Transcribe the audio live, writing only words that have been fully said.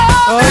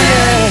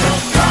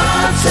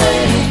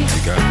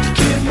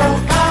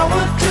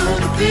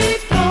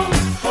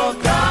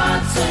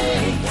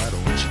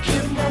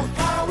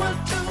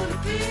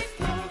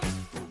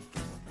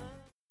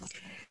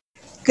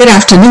Good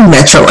afternoon,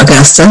 Metro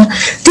Augusta.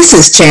 This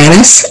is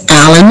Janice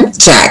Allen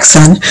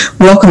Jackson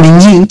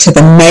welcoming you to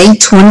the May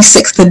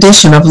 26th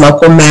edition of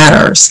Local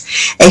Matters,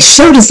 a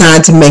show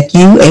designed to make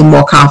you a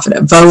more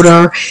confident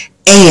voter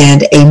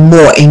and a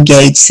more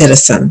engaged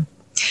citizen.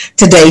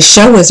 Today's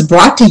show is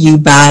brought to you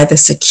by the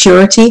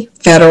Security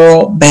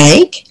Federal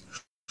Bank.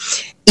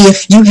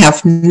 If you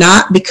have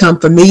not become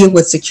familiar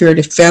with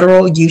Security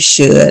Federal, you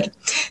should.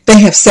 They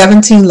have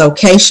 17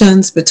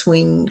 locations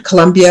between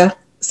Columbia,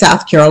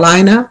 South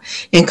Carolina,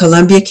 and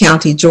Columbia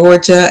County,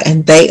 Georgia,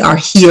 and they are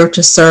here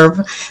to serve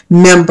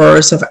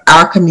members of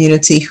our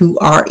community who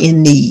are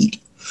in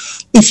need.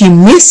 If you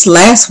missed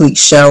last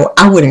week's show,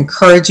 I would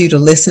encourage you to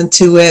listen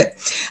to it.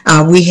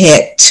 We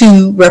had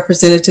two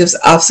representatives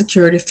of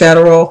Security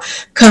Federal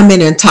come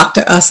in and talk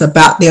to us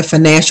about their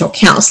financial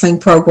counseling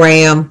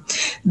program.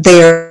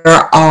 There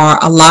are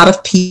a lot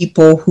of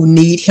people who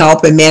need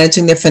help in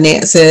managing their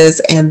finances,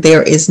 and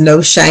there is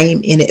no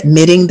shame in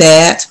admitting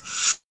that.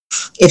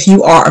 If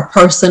you are a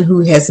person who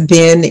has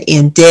been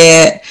in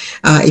debt,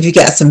 if you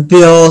got some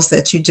bills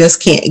that you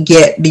just can't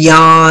get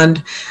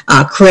beyond,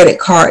 credit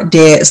card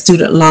debt,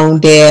 student loan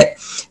debt,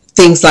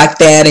 things like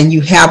that, and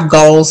you have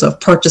goals of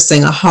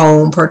purchasing a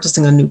home,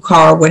 purchasing a new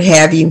car, what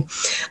have you,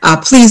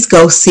 please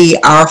go see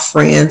our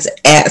friends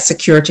at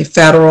Security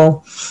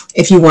Federal.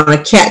 If you want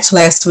to catch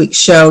last week's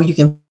show, you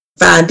can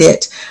find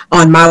it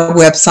on my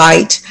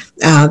website.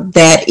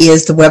 That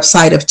is the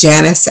website of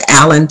Janice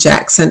Allen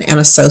Jackson and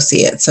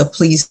Associates. So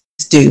please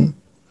do.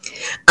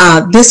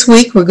 This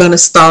week we're going to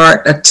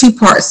start a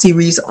two-part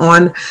series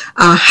on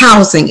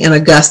housing in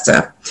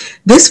Augusta.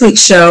 This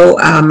week's show,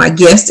 my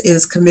guest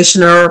is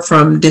Commissioner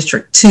from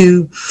District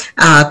 2,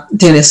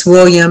 Dennis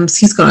Williams.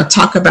 He's going to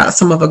talk about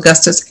some of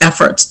Augusta's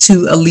efforts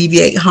to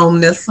alleviate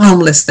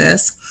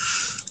homelessness.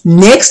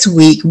 Next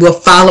week we'll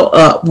follow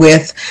up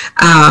with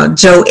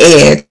Joe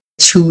Edge,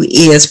 who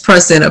is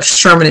president of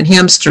Sherman and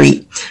Hem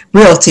Street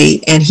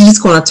Realty, and he's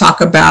going to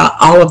talk about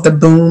all of the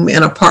boom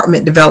in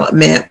apartment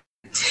development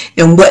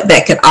and what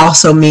that could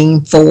also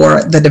mean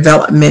for the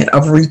development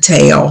of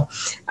retail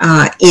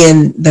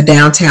in the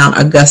downtown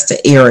Augusta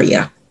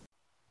area.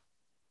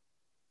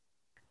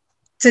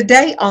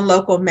 Today on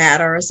Local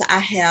Matters, I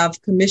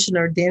have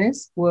Commissioner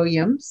Dennis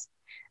Williams.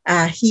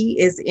 He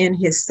is in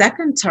his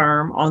second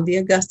term on the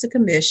Augusta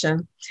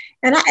Commission,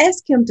 and I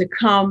asked him to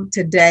come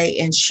today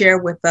and share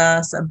with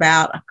us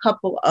about a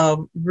couple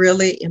of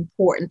really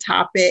important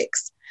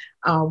topics.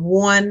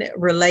 One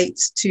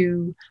relates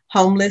to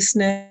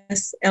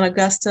homelessness in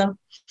Augusta.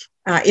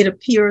 It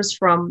appears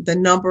from the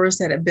numbers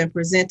that have been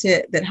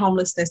presented that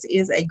homelessness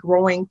is a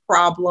growing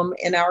problem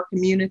in our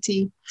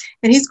community.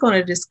 And he's going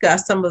to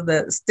discuss some of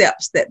the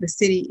steps that the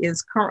city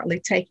is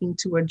currently taking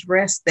to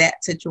address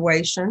that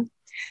situation.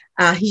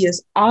 He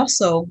is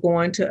also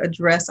going to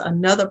address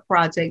another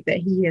project that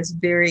he has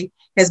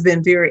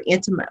been very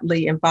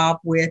intimately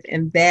involved with,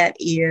 and that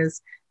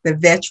is the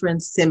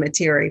Veterans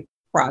Cemetery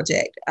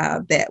project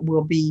that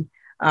will be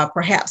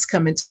perhaps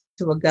coming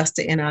to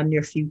Augusta in our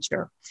near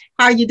future.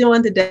 How are you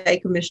doing today,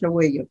 Commissioner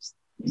Williams?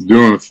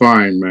 Doing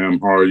fine, ma'am.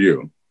 How are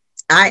you?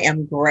 I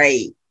am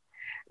great.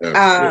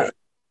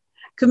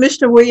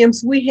 Commissioner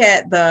Williams, we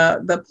had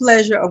the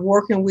pleasure of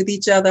working with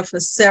each other for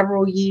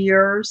several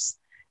years.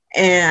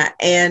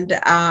 And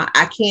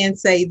I can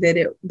say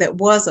that that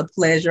was a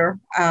pleasure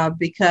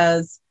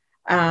because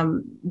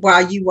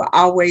while you were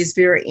always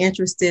very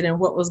interested in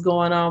what was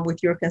going on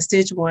with your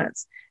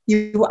constituents,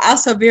 you were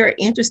also very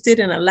interested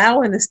in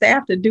allowing the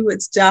staff to do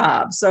its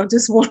job. So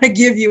just want to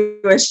give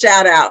you a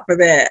shout out for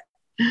that.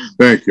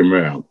 Thank you,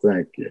 ma'am.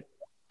 Thank you.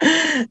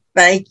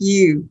 Thank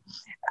you.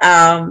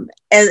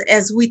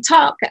 As we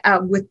talk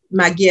with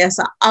my guests,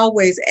 I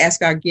always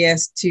ask our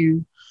guests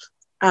to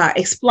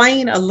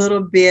explain a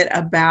little bit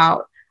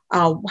about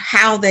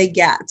how they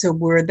got to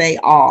where they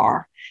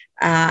are.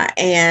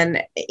 And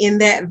in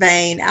that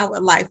vein, I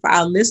would like for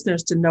our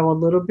listeners to know a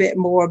little bit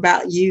more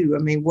about you. I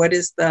mean, what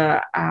is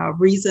the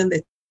reason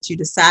that you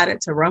decided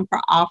to run for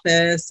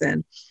office?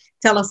 And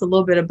tell us a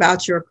little bit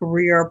about your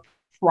career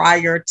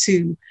prior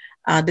to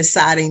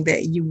deciding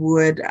that you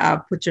would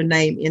put your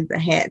name in the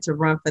hat to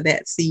run for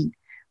that seat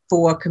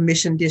for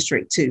Commission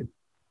District 2.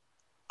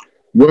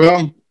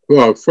 Well,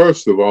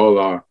 first of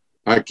all,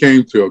 I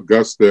came to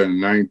Augusta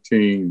in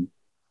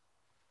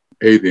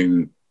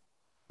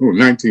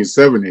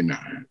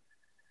 1979.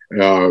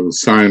 I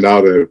was signed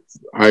out at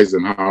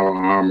Eisenhower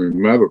Army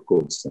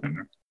Medical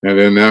Center. And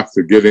then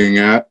after getting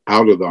out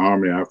of the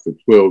Army after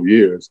 12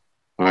 years,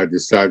 I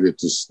decided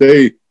to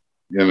stay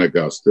in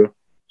Augusta,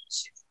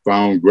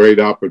 found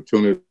great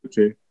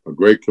opportunity, a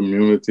great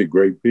community,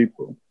 great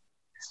people.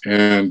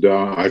 And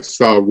I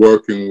started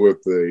working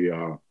with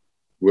the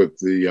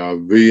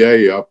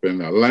VA up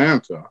in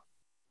Atlanta.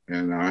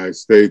 And I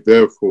stayed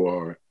there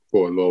for a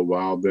little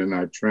while. Then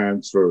I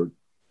transferred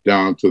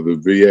down to the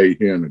VA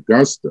here in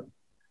Augusta.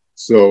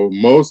 So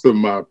most of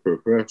my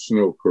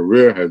professional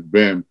career has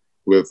been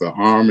with the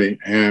Army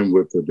and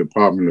with the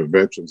Department of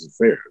Veterans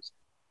Affairs.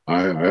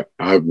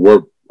 I've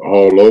worked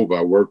all over.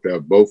 I worked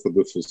at both of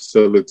the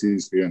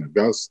facilities here in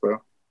Augusta.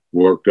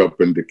 Worked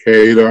up in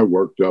Decatur,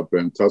 worked up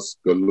in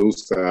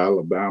Tuscaloosa,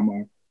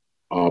 Alabama,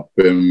 up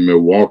in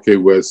Milwaukee,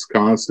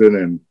 Wisconsin,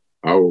 and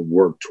I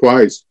worked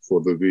twice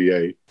for the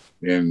VA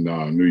in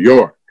New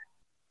York.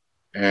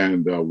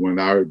 And when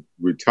I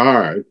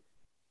retired,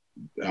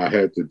 I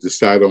had to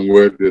decide on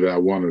where did I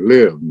want to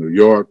live, New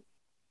York,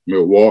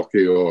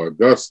 Milwaukee, or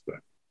Augusta.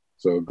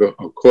 So,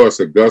 of course,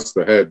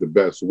 Augusta had the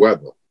best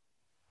weather.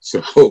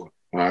 So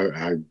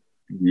I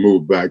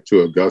moved back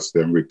to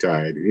Augusta and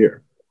retired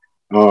here.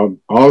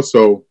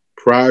 Also,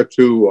 prior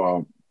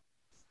to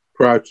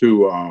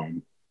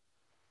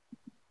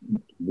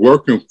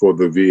working for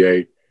the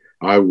VA,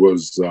 I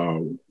was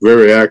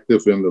very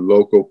active in the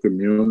local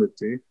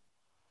community.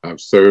 I've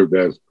served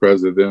as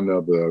president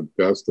of the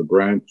Augusta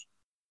branch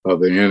of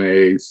the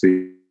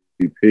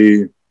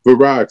NAACP,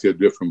 variety of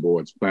different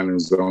boards, planning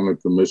and zoning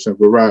commission,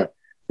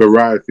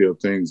 variety of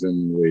things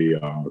in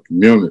the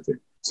community.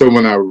 So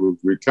when I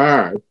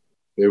retired,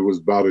 it was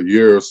about a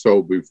year or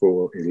so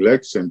before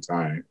election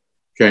time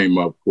came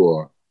up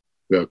for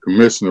the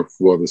commissioner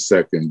for the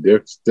 2nd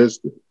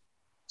District.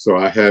 So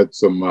I had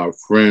some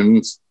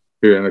friends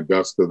here in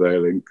Augusta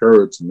that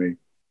encouraged me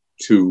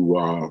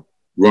to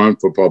run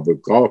for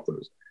public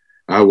office.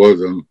 I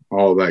wasn't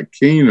all that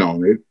keen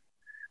on it,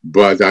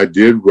 but I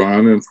did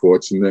run, and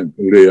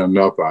fortunately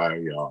enough,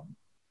 I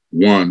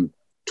won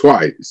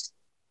twice.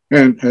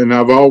 And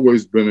I've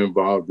always been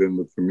involved in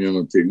the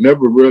community,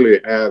 never really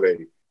had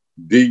a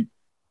deep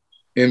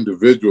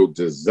individual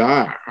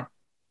desire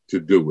to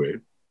do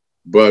it,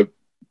 but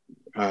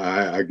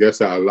I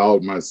guess I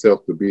allowed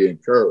myself to be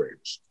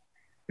encouraged.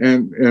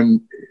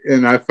 And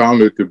I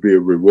found it to be a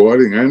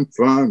rewarding and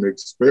fun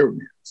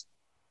experience.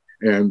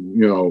 And,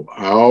 you know,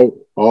 I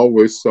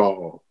always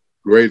saw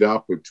great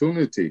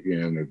opportunity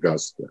here in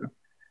Augusta.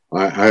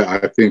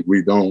 I think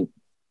we don't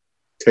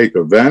take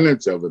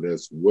advantage of it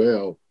as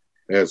well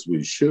as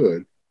we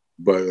should,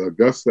 but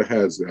Augusta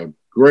has a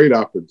great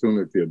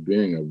opportunity of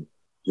being a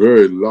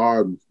very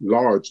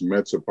large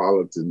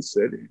metropolitan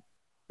city.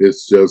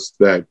 It's just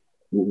that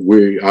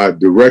our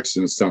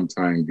direction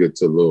sometimes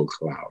gets a little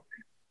cloudy.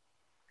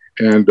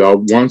 And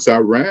once I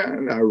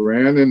ran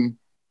and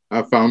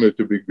I found it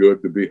to be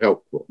good, to be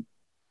helpful.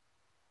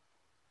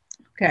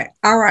 Okay.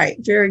 All right.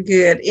 Very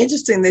good.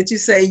 Interesting that you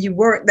say you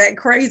weren't that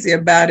crazy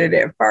about it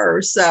at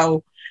first.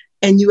 So,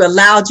 and you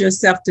allowed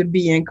yourself to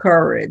be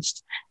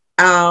encouraged.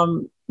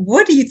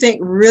 What do you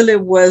think really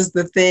was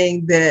the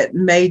thing that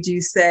made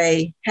you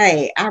say,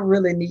 hey, I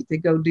really need to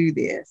go do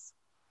this?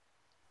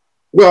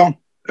 Well,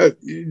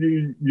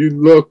 you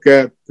look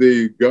at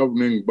the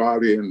governing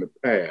body in the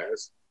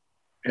past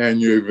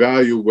and you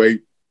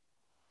evaluate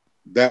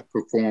that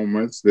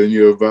performance, then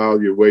you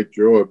evaluate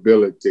your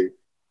ability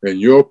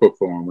and your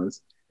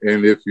performance.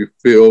 And if you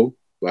feel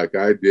like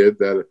I did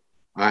that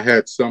I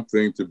had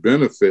something to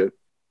benefit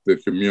the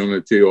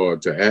community or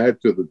to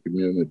add to the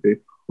community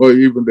or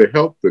even to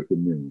help the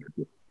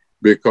community,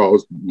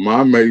 because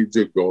my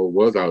major goal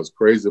was, I was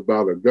crazy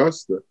about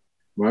Augusta.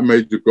 My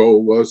major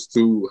goal was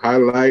to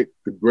highlight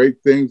the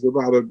great things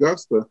about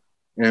Augusta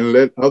and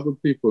let other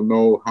people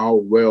know how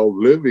well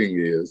living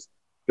is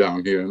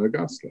down here in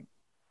Augusta.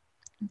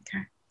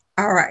 Okay.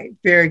 All right.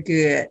 Very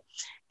good.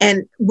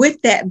 And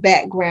with that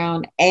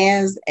background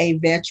as a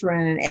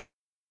veteran and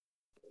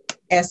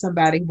as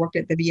somebody who worked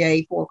at the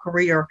VA for a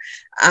career,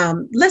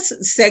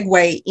 let's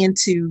segue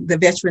into the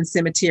veteran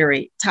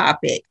cemetery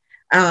topic.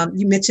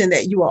 You mentioned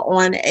that you are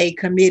on a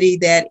committee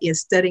that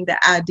is studying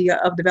the idea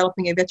of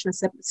developing a veteran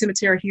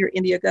cemetery here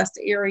in the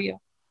Augusta area.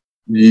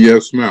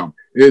 Yes, ma'am.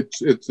 It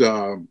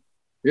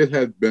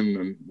had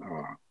been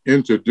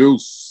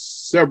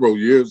introduced several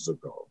years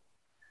ago,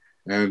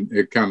 and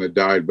it kind of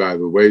died by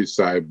the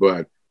wayside.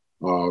 But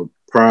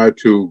prior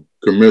to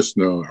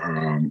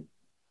Commissioner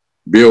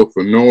Bill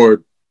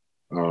Fenord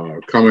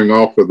coming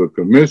off of the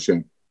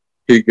commission,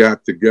 he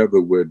got together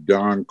with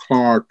Don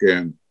Clark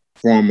and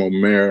former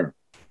Mayor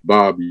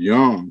Bob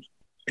Young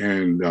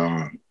and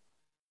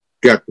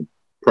got the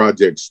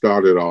project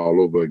started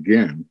all over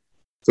again.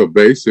 So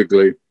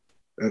basically,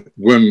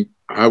 when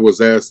I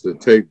was asked to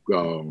take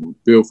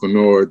Bill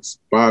Fenord's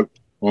spot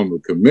on the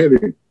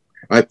committee,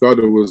 I thought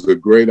it was a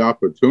great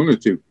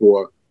opportunity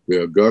for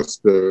the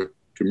Augusta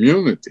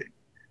community,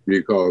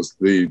 because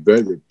the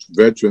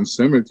veteran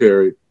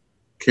cemetery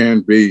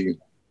can be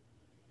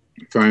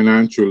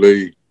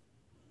financially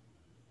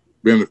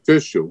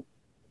beneficial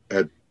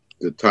at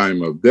the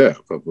time of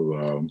death of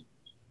an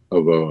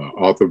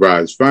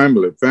authorized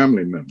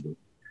family member.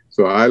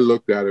 So I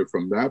looked at it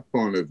from that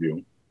point of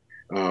view.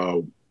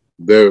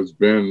 There's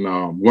been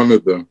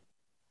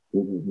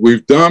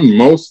we've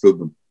done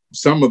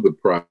some of the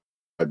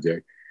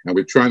project, and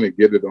we're trying to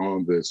get it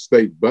on the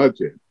state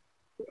budget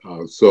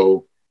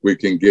so we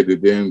can get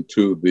it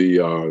into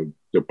the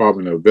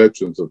Department of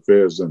Veterans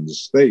Affairs in the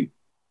state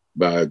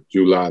by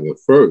July the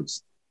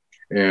 1st.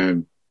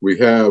 And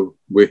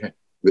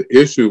the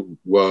issue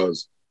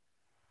was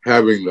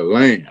having the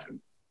land.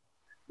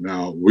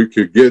 Now, we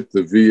could get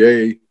the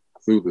VA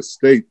through the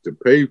state to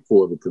pay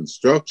for the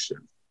construction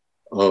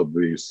of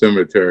the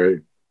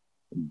cemetery,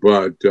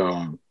 but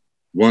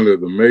one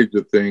of the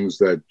major things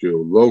that your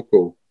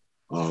local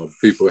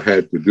people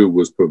had to do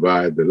was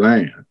provide the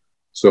land.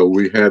 So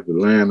we had the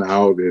land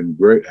out in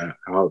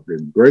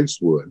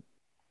Gracewood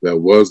that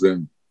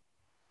wasn't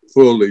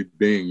fully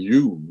being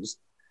used,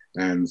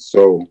 and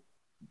so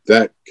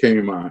that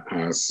came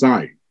our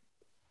sight.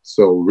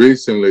 So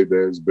recently,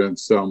 there's been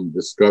some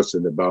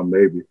discussion about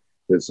maybe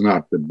it's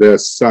not the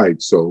best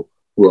site. So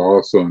we're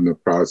also in the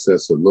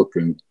process of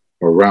looking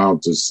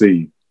around to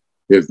see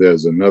if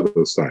there's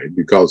another site,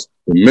 because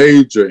the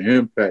major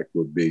impact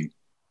would be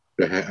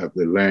to have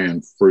the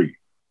land free.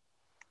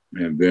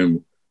 And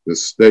then the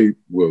state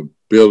will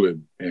bill it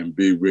and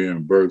be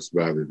reimbursed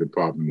by the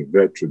Department of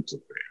Veterans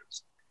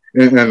Affairs.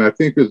 And I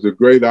think it's a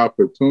great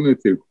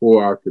opportunity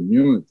for our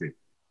community.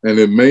 And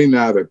it may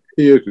not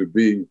appear to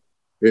be,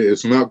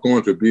 it's not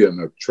going to be a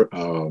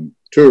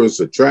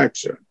tourist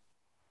attraction,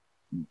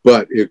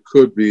 but it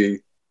could be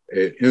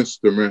an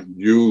instrument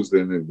used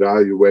in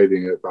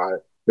evaluating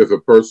if a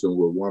person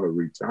would want to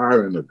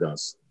retire in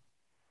Augusta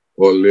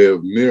or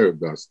live near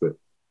Augusta,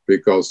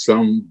 because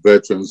some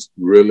veterans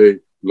really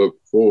not look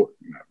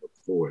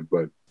forward,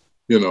 but,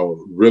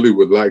 really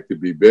would like to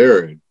be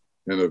buried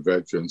in a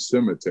veteran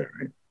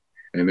cemetery.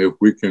 And if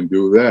we can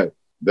do that,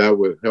 that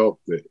would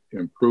help to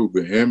improve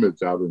the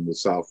image out in the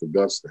South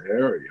Augusta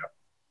area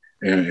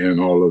and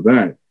all of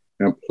that.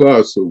 And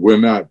plus, we're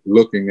not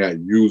looking at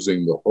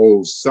using the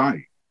whole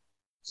site.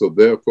 So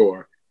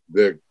therefore,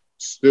 there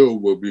still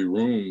will be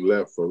room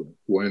left for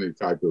any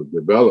type of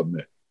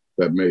development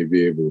that may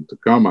be able to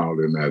come out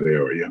in that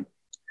area.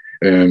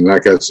 And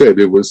like I said,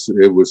 it was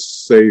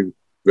save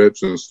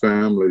veterans'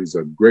 families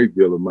a great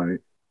deal of money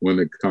when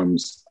it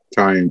comes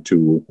time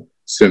to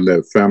send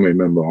that family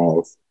member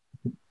off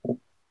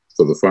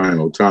for the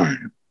final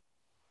time.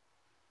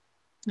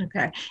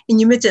 Okay.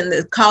 And you mentioned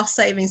the cost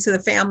savings to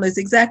the families.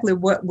 Exactly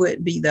what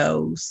would be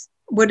those?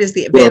 What is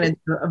the advantage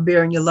of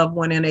burying your loved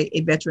one in a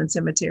veteran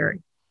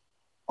cemetery?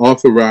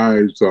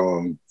 Authorized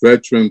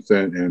veterans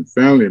and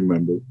family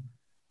members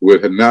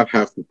would not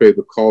have to pay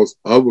the cost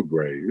of a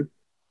grave.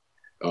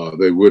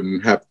 They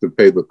wouldn't have to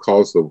pay the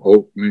cost of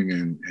opening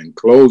and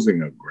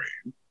closing a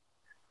grave.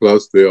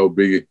 Plus, they'll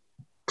be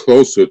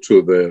closer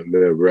to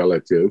their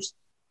relatives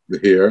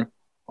here.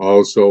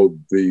 Also,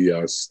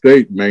 the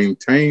state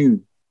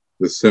maintained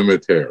the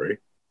cemetery,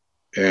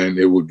 and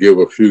it would give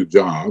a few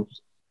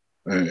jobs.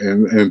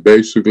 And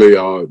basically,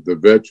 the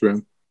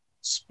veteran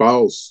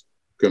spouse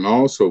can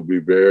also be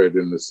buried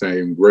in the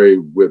same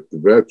grave with the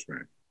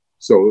veteran.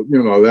 So,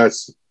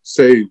 that's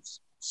saves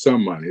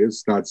some money.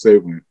 It's not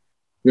saving,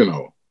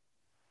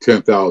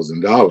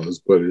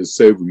 $10,000, but it's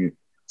saving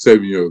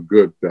you a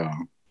good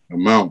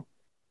amount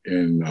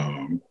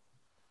in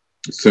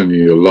sending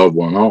your loved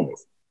one off.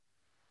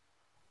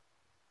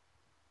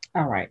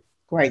 All right,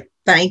 great.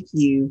 Thank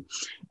you.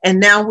 And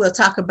now we'll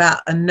talk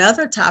about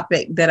another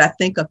topic that I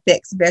think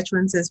affects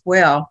veterans as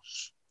well,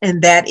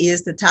 and that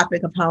is the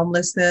topic of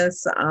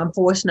homelessness.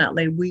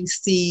 Unfortunately, we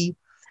see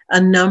a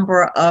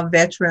number of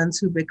veterans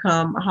who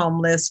become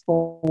homeless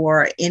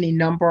for any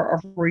number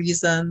of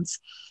reasons.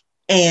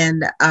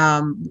 And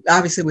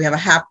obviously, we have a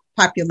high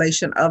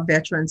population of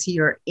veterans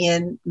here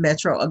in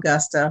Metro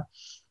Augusta.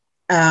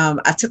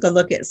 I took a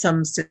look at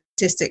some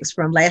statistics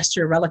from last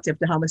year relative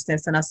to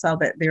homelessness, and I saw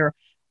that there are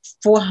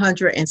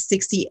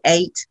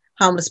 468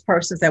 homeless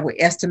persons that were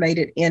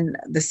estimated in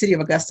the city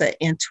of Augusta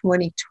in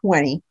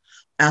 2020.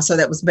 So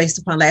that was based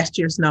upon last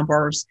year's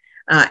numbers.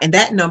 And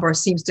that number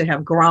seems to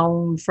have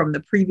grown from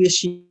the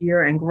previous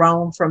year and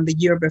grown from the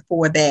year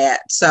before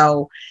that.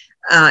 So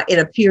it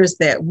appears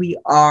that we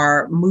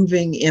are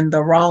moving in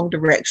the wrong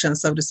direction,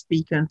 so to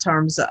speak, in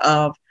terms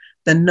of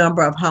the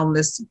number of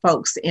homeless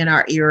folks in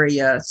our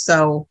area.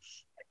 So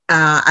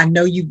I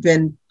know you've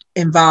been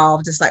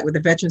involved, just like with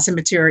the veteran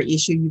cemetery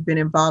issue, you've been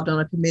involved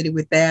on a committee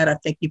with that. I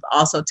think you've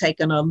also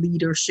taken a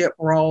leadership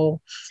role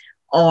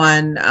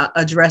on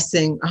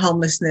addressing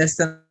homelessness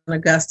in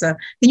Augusta.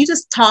 Can you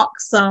just talk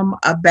some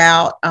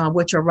about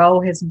what your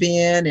role has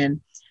been and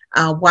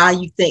why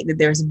you think that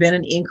there's been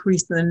an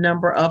increase in the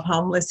number of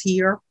homeless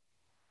here?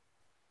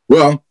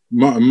 Well,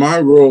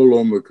 my role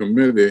on the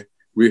committee,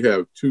 we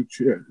have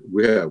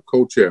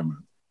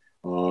co-chairmen.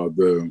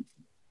 The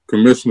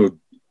Commissioner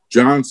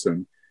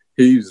Johnson,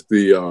 he's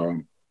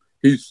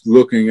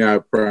looking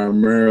at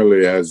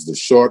primarily as the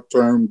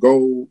short-term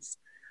goals,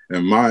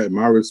 and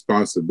my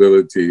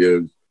responsibility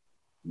is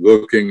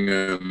looking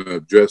and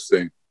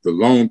addressing the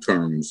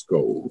long-term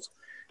goals.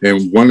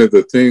 And one of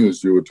the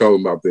things you were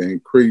talking about, the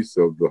increase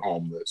of the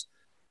homeless,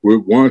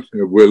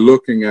 we're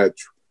looking at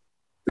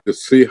to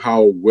see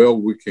how well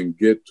we can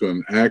get to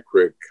an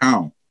accurate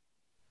count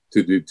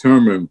to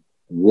determine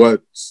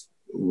what's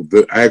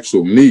the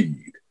actual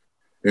need,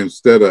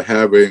 instead of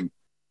having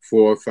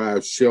 4 or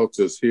 5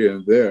 shelters here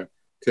and there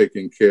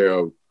taking care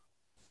of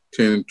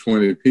 10,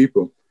 20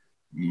 people.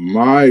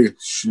 My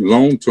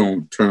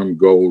long-term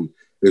goal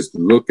is to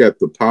look at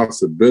the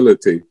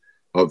possibility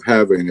of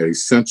having a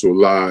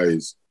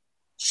centralized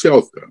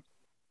shelter.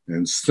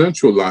 And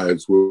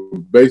centralized will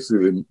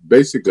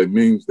basically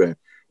means that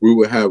we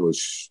will have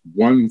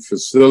one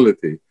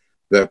facility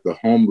that the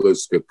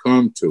homeless could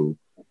come to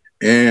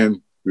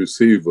and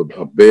receive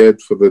a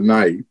bed for the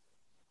night.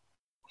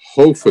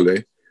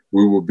 Hopefully,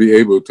 we will be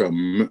able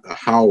to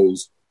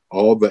house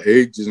all the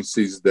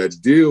agencies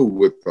that deal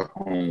with the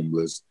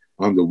homeless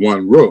under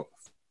one roof.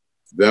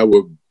 That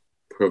would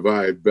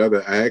provide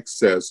better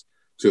access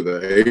to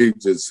the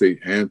agency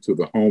and to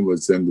the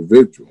homeless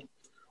individual.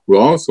 We're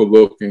also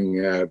looking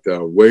at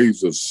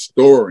ways of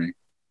storing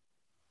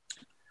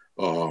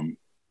the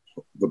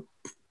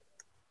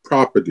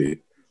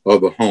property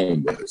of the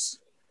homeless.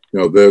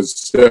 There's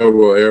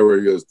several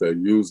areas that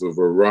use a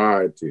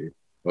variety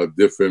of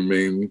different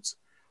means.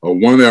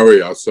 One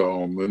area I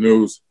saw on the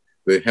news,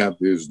 they have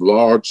these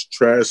large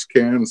trash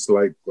cans,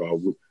 like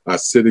our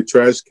city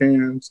trash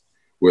cans,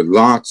 with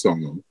locks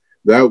on them.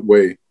 That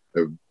way,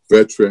 a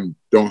veteran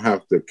don't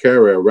have to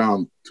carry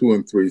around 2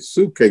 and 3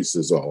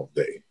 suitcases all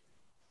day,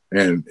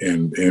 and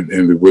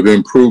it would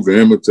improve the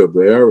image of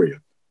the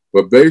area.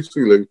 But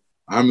basically,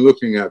 I'm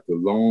looking at the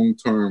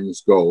long-term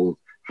goals,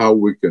 how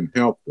we can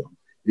help them,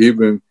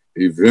 even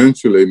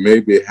eventually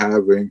maybe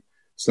having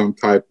some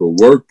type of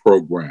work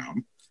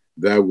program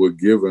that would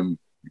give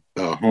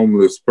a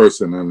homeless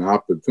person an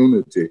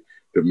opportunity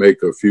to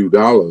make a few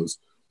dollars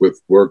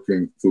with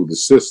working through the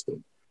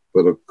system.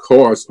 But of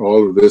course,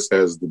 all of this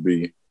has to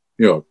be,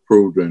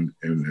 approved and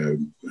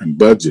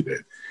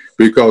budgeted,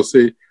 because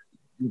see,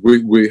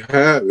 we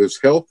have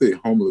there's healthy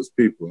homeless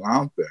people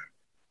out there,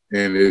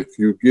 and if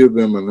you give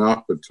them an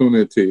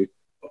opportunity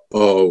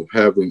of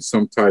having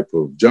some type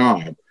of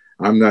job,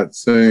 I'm not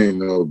saying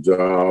no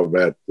job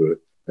at the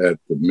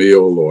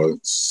mill or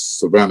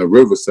Savannah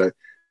Riverside,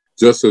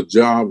 just a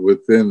job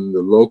within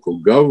the local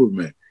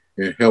government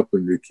and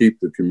helping to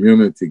keep the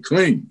community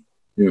clean.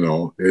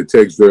 It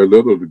takes very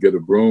little to get a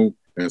broom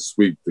and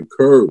sweep the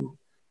curb.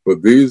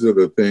 But these are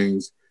the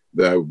things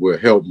that will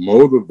help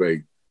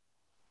motivate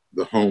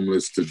the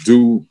homeless to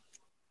do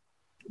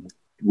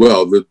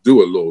a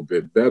little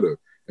bit better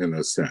in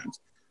a sense.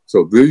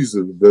 So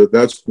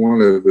that's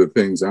one of the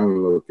things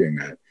I'm looking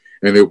at.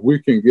 And if we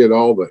can get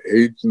all the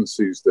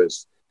agencies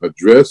that's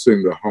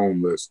addressing the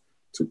homeless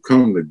to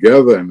come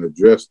together and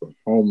address the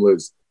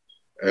homeless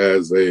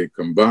as a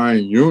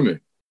combined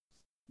unit,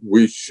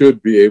 we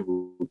should be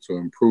able to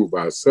improve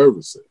our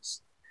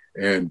services.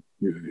 And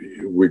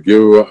we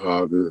give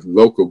the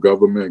local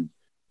government,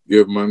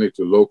 give money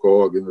to local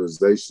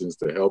organizations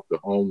to help the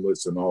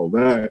homeless and all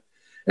that.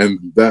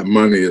 And that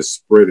money is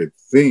spread it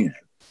thin.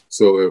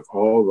 So if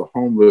all the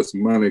homeless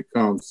money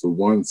comes to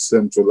one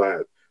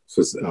centralized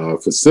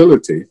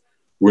facility,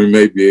 we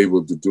may be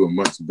able to do a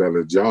much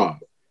better job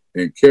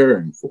in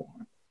caring for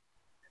them.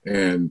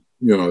 And,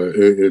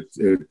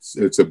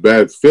 it's a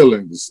bad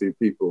feeling to see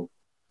people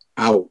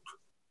out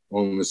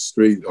on the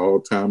street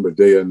all time of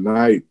day and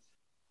night,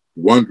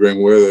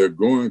 wondering where they're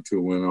going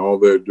to when all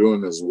they're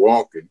doing is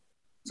walking,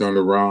 turn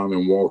around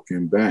and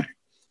walking back.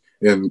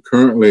 And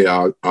currently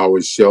our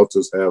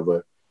shelters have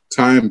a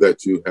time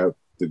that you have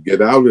to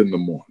get out in the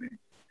morning.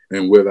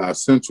 And with our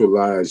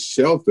centralized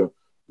shelter,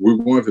 we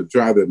want to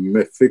try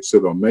to fix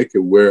it or make it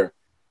where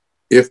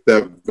if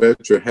that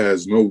veteran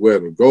has nowhere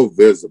to go,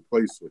 there's a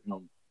place for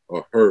him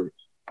or her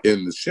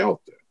in the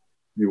shelter.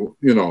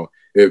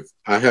 If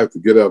I have to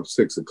get up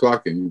 6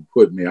 o'clock and you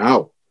put me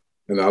out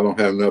and I don't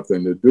have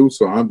nothing to do,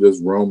 so I'm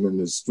just roaming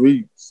the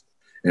streets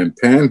and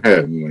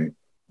panhandling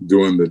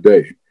during the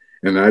day.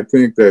 And I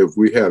think that if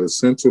we had a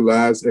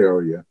centralized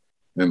area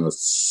and a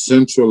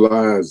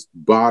centralized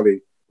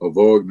body of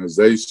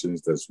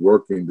organizations that's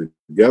working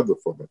together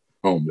for the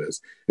homeless,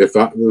 let's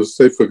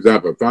say, for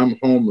example, if I'm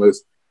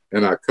homeless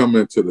and I come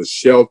into the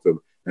shelter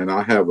and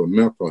I have a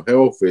mental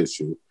health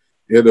issue,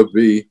 it'll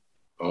be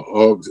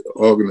an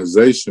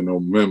organizational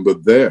member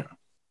there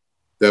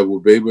that will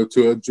be able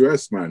to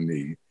address my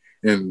need.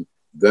 And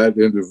that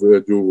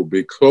individual will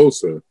be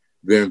closer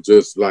than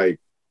just like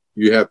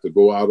you have to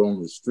go out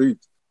on the street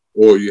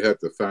or you have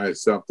to find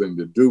something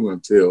to do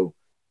until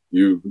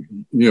you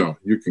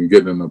can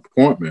get an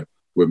appointment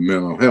with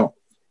mental health.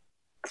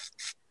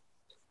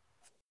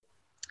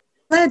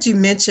 Glad you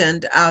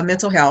mentioned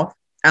mental health.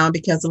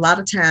 Because a lot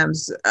of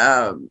times,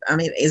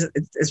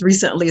 as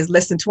recently as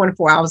less than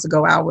 24 hours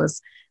ago, I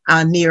was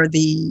near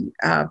the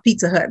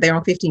Pizza Hut there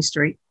on 15th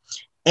Street.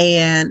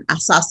 And I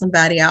saw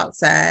somebody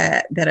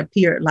outside that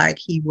appeared like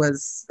he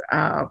was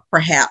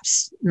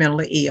perhaps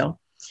mentally ill.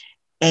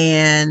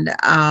 And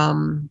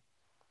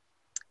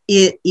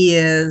it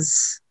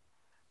is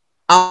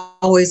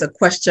always a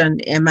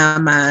question in my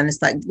mind.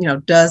 It's like,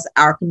 does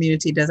our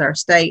community, does our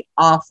state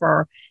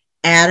offer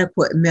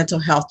adequate mental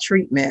health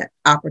treatment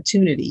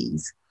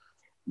opportunities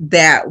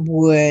that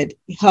would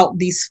help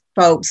these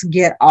folks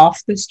get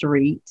off the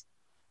street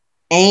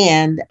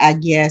and, I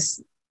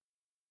guess,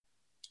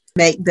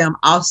 make them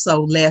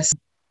also less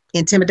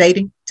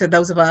intimidating to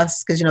those of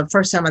us? Because, the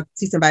first time I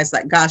see somebody, it's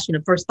like, gosh,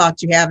 the first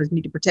thought you have is you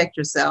need to protect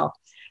yourself.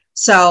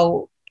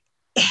 So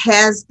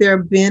has there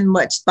been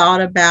much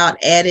thought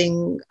about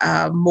adding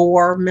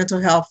more mental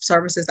health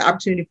services,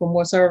 opportunity for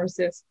more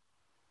services?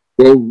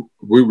 Well,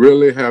 we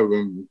really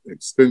haven't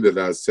extended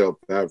ourselves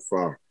that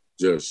far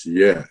just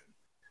yet.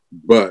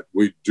 But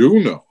we do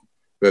know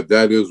that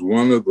that is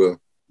one of the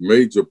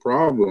major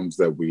problems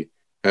that we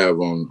have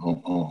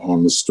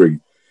on the street.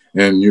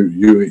 And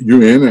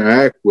you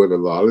interact with a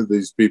lot of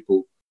these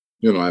people,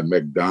 you know, at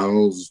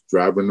McDonald's,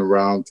 driving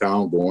around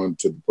town, going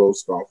to the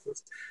post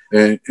office.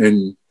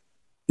 And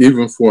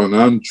even for an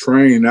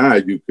untrained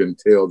eye, you can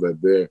tell that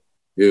there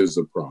is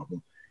a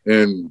problem.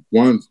 And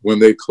when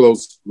they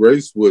closed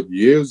Racewood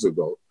years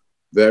ago,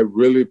 that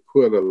really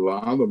put a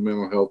lot of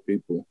mental health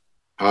people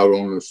out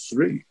on the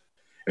street.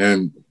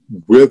 And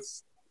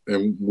with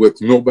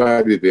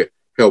nobody to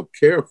help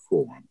care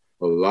for them,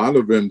 a lot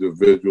of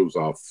individuals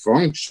are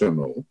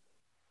functional,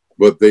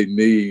 but they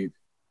need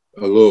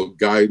a little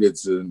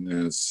guidance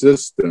and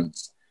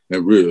assistance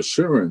and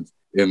reassurance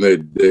in their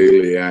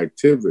daily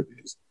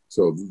activities.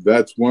 So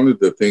that's one of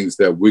the things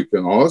that we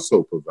can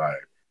also provide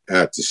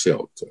at the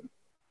shelter.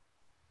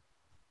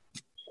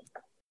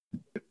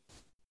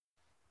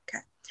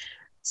 Okay.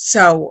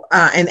 So,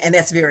 and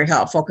that's very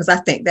helpful, because I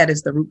think that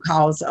is the root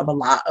cause of a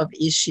lot of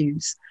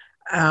issues,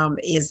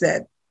 is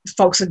that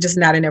folks are just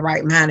not in their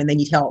right mind and they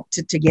need help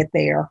to get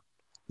there.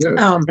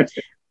 Yeah.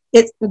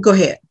 Go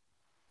ahead.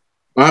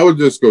 I was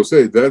just going to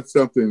say, that's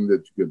something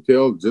that you can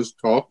tell just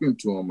talking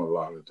to them a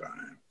lot of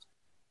times.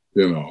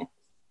 You know,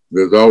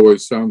 there's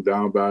always some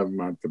down by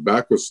my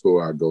tobacco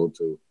store I go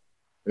to.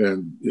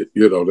 And,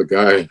 you know, the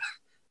guy,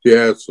 he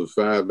asks for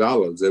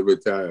 $5 every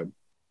time,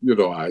 you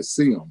know, I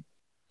see him.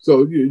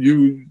 So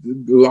a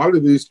lot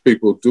of these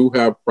people do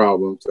have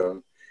problems.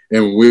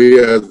 And we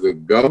as the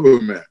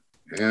government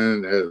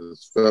and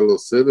as fellow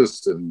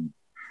citizens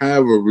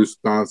have a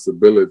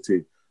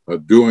responsibility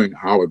of doing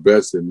our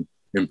best in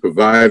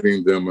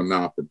providing them an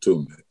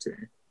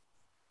opportunity.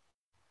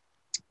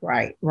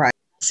 Right.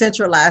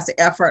 Centralized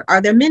effort.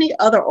 Are there many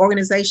other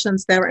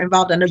organizations that are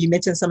involved? I know you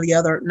mentioned some of the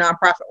other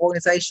nonprofit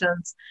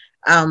organizations.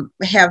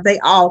 Have they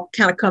all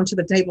kind of come to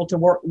the table to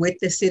work with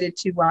the city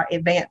to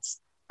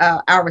advance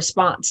our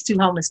response to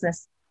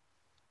homelessness?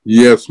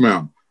 Yes,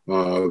 ma'am.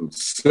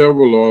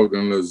 Several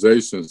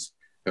organizations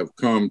have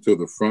come to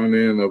the front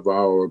end of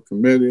our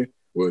committee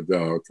with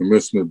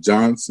Commissioner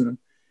Johnson,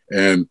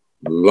 and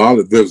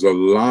there's a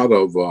lot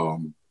of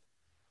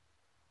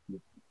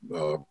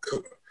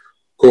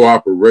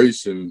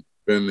cooperation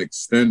been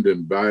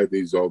extended by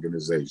these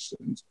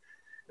organizations,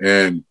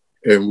 and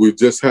we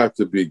just have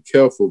to be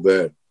careful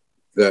that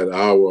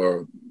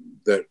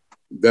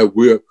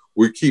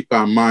we keep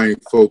our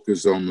mind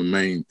focused on the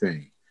main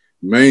thing.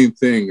 Main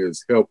thing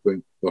is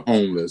helping the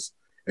homeless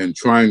and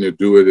trying to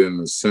do it in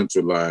a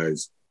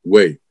centralized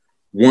way.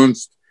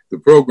 Once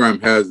this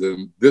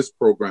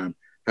program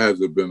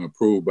hasn't been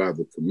approved by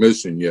the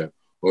commission yet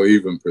or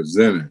even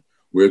presented,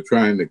 we're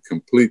trying to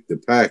complete the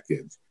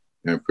package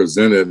and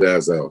present it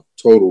as a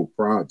total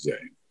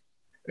project.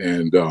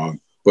 And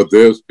but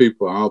there's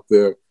people out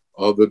there,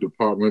 other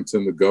departments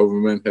in the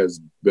government has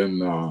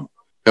been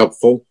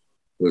helpful.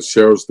 The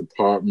Sheriff's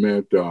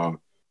Department,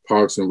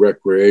 Parks and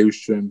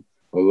Recreation,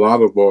 a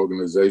lot of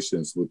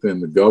organizations within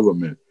the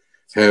government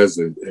has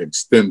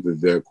extended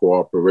their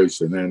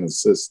cooperation and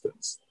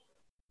assistance.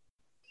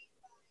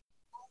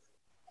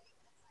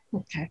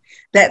 Okay,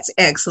 that's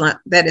excellent.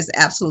 That is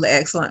absolutely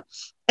excellent.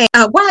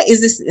 And why is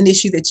this an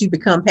issue that you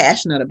become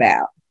passionate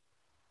about?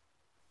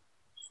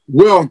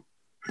 Well,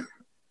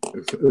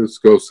 it's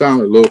going to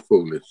sound a little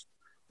foolish,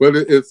 but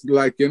it's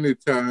like any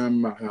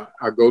time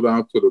I go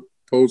down to the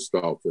post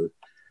office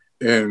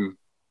and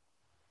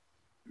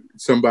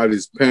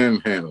somebody's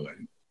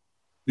panhandling.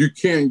 You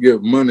can't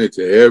give money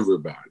to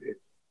everybody,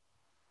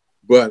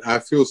 but I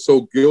feel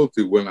so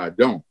guilty when I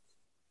don't.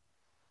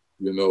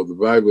 You know, the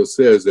Bible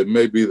says it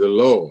may be the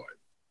Lord,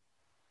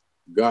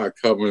 God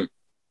coming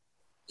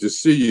to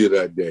see you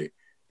that day,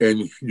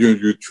 and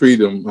you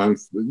treat him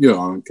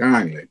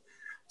unkindly.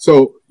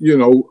 So, you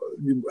know,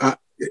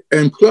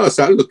 and plus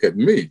I look at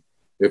me.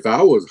 If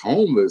I was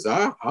homeless,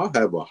 I'll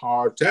have a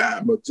hard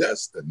time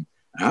adjusting.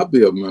 I'll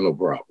be a mental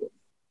problem,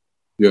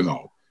 you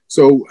know.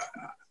 So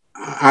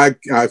I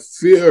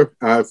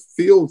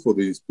feel for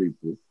these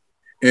people.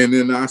 And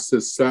in our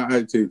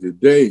society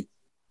today,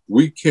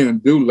 we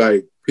can't do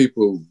like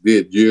people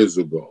did years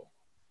ago.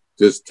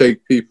 Just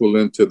take people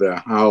into their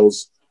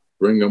house,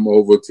 bring them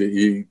over to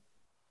eat,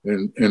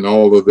 and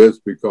all of this,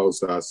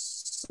 because our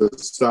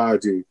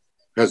society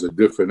has a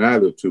different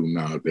attitude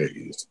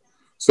nowadays.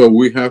 So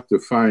we have to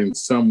find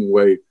some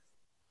way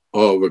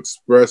of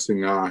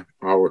expressing our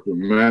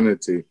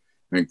humanity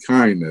and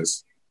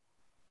kindness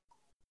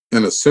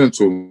in a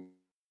central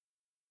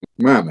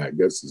manner, I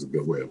guess is a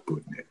good way of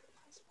putting it.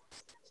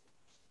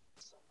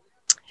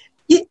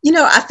 You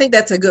know, I think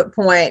that's a good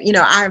point. You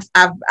know, I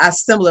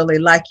similarly,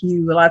 like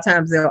you, a lot of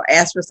times they'll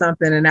ask for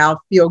something and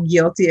I'll feel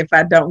guilty if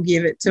I don't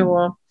give it to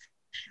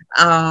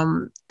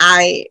them.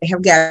 I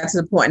have gotten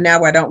to the point now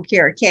where I don't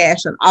carry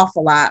cash an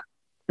awful lot.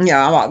 You know,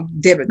 I'm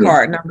on debit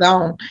card and I'm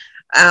gone.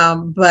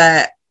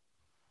 But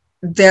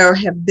there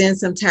have been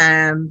some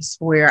times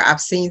where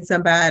I've seen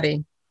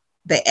somebody,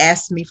 they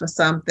asked me for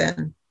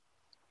something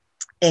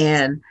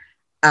and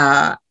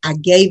I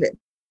gave it.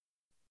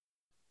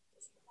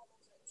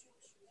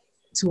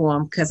 to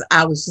them because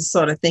I was just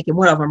sort of thinking,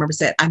 one of them, I remember,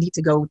 said, I need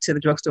to go to the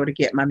drugstore to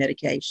get my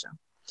medication.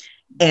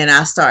 And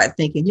I started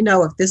thinking,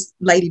 if this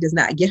lady does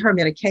not get her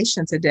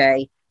medication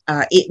today,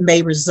 it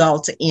may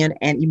result in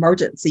an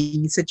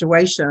emergency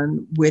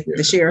situation with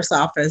the sheriff's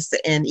office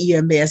and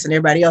EMS and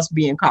everybody else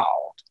being called.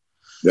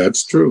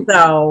 That's true.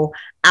 So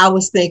I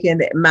was thinking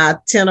that my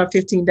 $10 or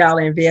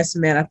 $15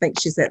 investment, I think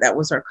she said that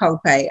was her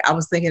copay. I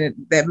was thinking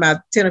that my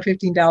 $10 or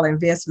 $15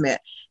 investment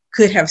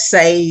could have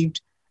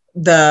saved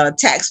the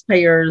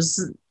taxpayers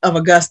of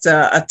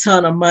Augusta a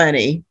ton of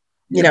money,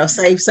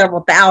 save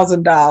several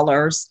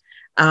 $1,000s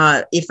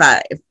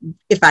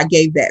if I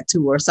gave that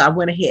to her. So I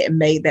went ahead and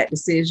made that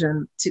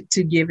decision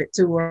to give it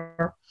to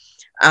her.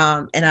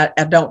 And I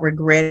don't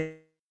regret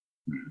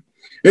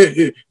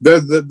it.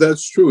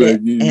 That's true.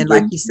 And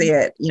like you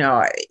said,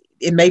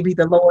 it may be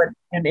the Lord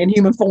in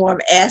human form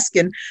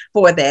asking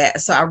for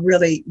that. So I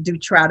really do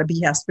try to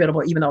be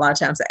hospitable, even though a lot of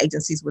times the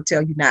agencies will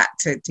tell you not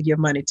to give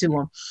money to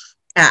them.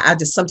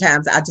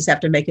 Sometimes I just have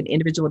to make an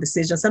individual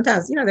decision.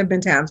 Sometimes, there have been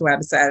times where I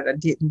decided I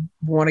didn't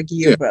want to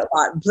give, but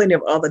plenty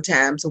of other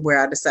times where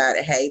I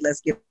decided, hey,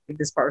 let's give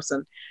this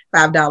person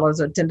 $5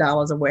 or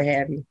 $10 or what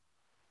have you.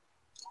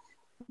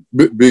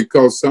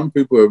 Because some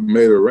people have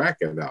made a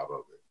racket out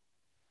of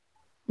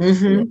it.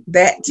 Mm-hmm.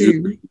 That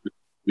too.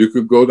 You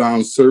could go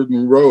down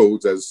certain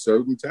roads at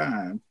certain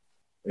times,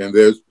 and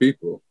there's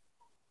people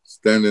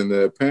standing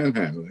there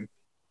panhandling,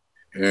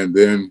 and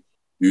then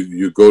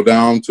you go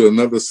down to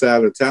another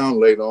side of town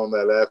later on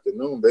that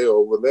afternoon, they're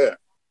over there.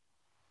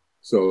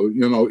 So,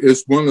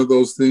 it's one of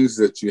those things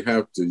that you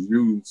have to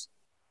use.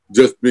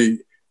 Just be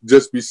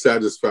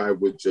satisfied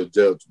with your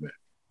judgment.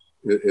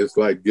 It's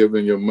like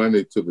giving your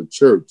money to the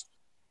church.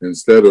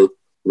 Instead of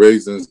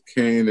raising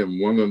Cain and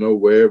want to know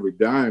where every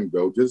dime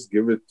goes, just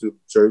give it to the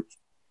church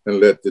and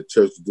let the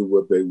church do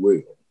what they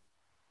will.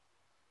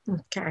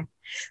 Okay.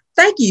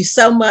 Thank you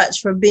so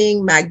much for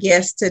being my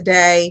guest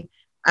today.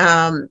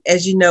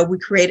 As you know, we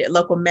created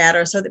Local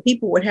Matters so that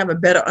people would have a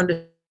better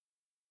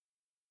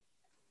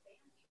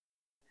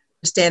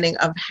understanding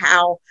of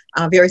how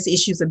various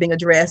issues are being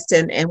addressed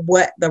and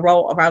what the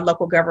role of our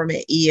local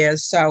government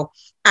is. So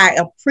I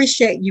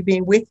appreciate you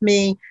being with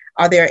me.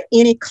 Are there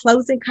any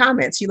closing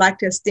comments you'd like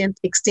to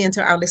extend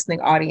to our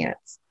listening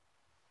audience?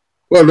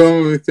 Well, the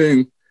only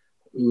thing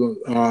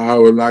I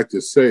would like to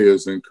say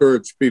is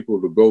encourage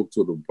people to go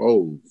to the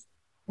polls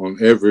on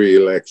every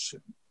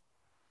election.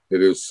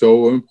 It is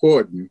so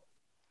important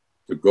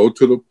to go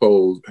to the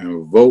polls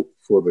and vote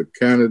for the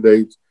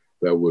candidates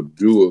that will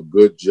do a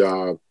good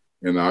job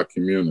in our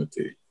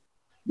community.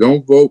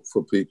 Don't vote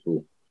for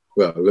people.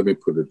 Well, let me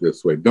put it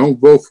this way. Don't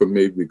vote for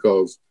me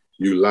because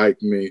you like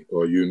me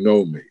or you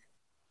know me.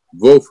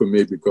 Vote for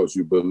me because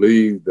you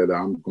believe that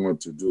I'm going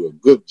to do a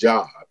good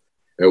job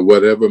at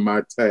whatever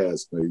my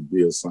task may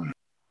be assigned.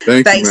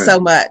 Thanks so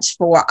much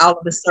for all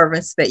of the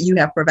service that you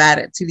have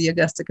provided to the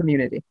Augusta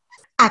community.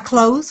 I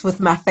close with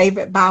my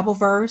favorite Bible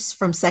verse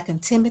from 2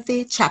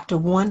 Timothy chapter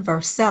 1,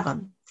 verse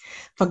 7.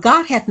 For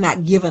God hath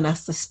not given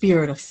us the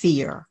spirit of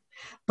fear,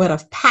 but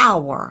of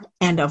power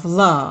and of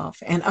love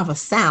and of a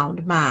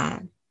sound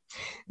mind.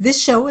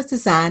 This show is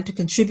designed to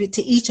contribute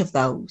to each of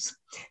those,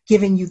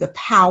 giving you the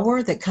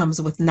power that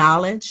comes with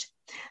knowledge,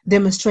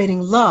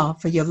 demonstrating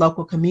love for your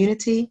local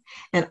community,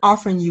 and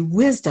offering you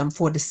wisdom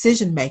for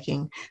decision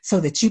making so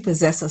that you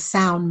possess a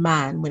sound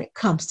mind when it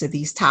comes to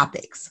these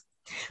topics.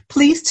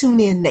 Please tune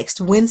in next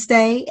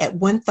Wednesday at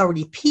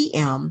 1:30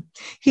 p.m.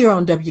 here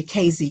on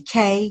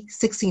WKZK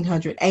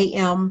 1600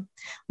 AM,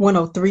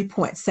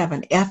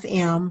 103.7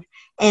 FM,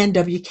 and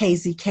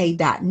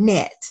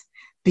WKZK.net,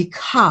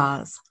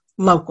 because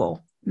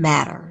local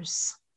matters.